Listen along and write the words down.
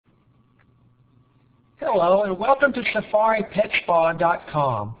Hello and welcome to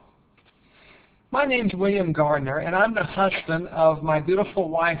SafariPetSpa.com. My name's William Gardner and I'm the husband of my beautiful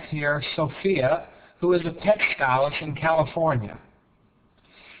wife here, Sophia, who is a pet stylist in California.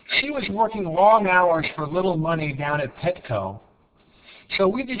 She was working long hours for little money down at Petco. So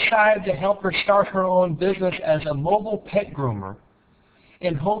we decided to help her start her own business as a mobile pet groomer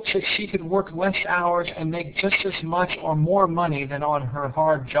in hopes that she could work less hours and make just as much or more money than on her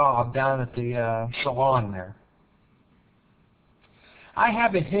hard job down at the salon there. I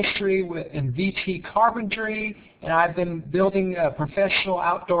have a history in VT carpentry, and I've been building professional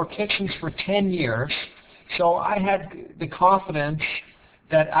outdoor kitchens for 10 years, so I had the confidence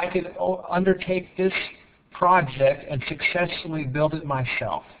that I could undertake this project and successfully build it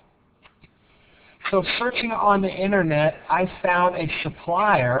myself. So searching on the internet, I found a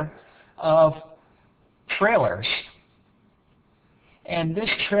supplier of trailers. And this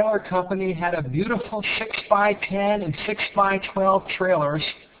trailer company had a beautiful 6x10 and 6x12 trailers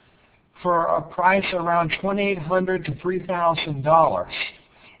for a price around $2,800 to $3,000.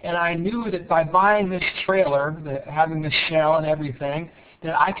 And I knew that by buying this trailer, having the shell and everything,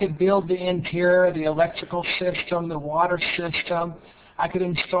 that I could build the interior, the electrical system, the water system. I could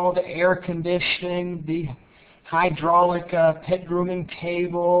install the air conditioning, the hydraulic pet grooming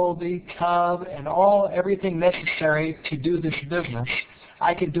table, the tub, and everything necessary to do this business.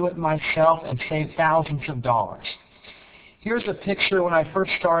 I could do it myself and save thousands of dollars. Here's a picture when I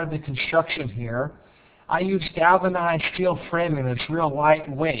first started the construction here. I used galvanized steel framing that's real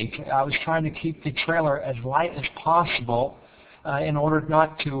lightweight. I was trying to keep the trailer as light as possible in order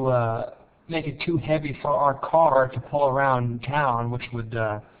not to make it too heavy for our car to pull around town, which would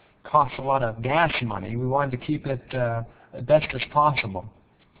cost a lot of gas money. We wanted to keep it as best as possible.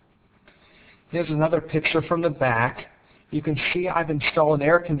 Here's another picture from the back. You can see I've installed an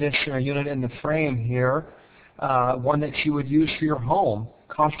air conditioner unit in the frame here, one that you would use for your home,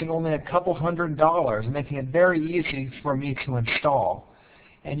 costing only a couple $100, making it very easy for me to install.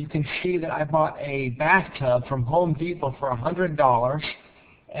 And you can see that I bought a bathtub from Home Depot for $100,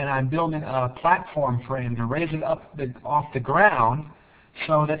 and I'm building a platform frame to raise it up off the ground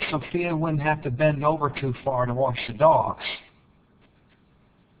so that Sophia wouldn't have to bend over too far to wash the dogs.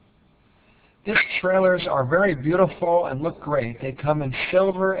 These trailers are very beautiful and look great. They come in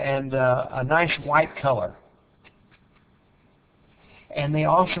silver and a nice white color. And they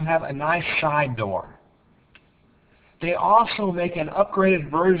also have a nice side door. They also make an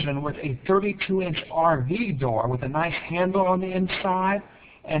upgraded version with a 32-inch RV door with a nice handle on the inside.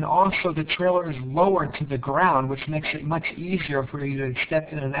 And also the trailer is lowered to the ground, which makes it much easier for you to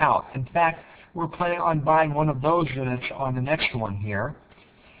step in and out. In fact, we're planning on buying one of those units on the next one here.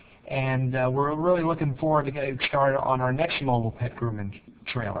 And we're really looking forward to getting started on our next mobile pet grooming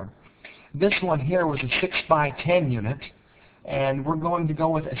trailer. This one here was a 6x10 unit, and we're going to go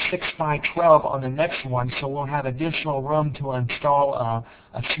with a 6x12 on the next one, so we'll have additional room to install a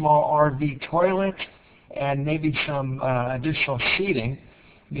small RV toilet and maybe some additional seating,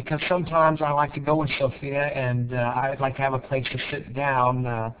 because sometimes I like to go with Sophia and I'd like to have a place to sit down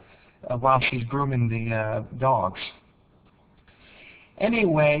while she's grooming the dogs.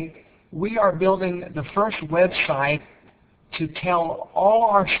 Anyway, we are building the first website to tell all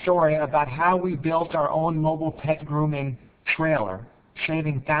our story about how we built our own mobile pet grooming trailer,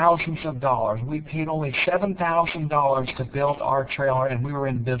 saving thousands of dollars. We paid only $7,000 to build our trailer, and we were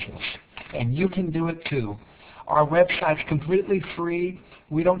in business. And you can do it too. Our website's completely free.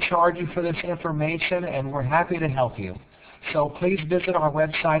 We don't charge you for this information, and we're happy to help you. So please visit our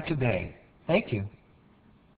website today. Thank you.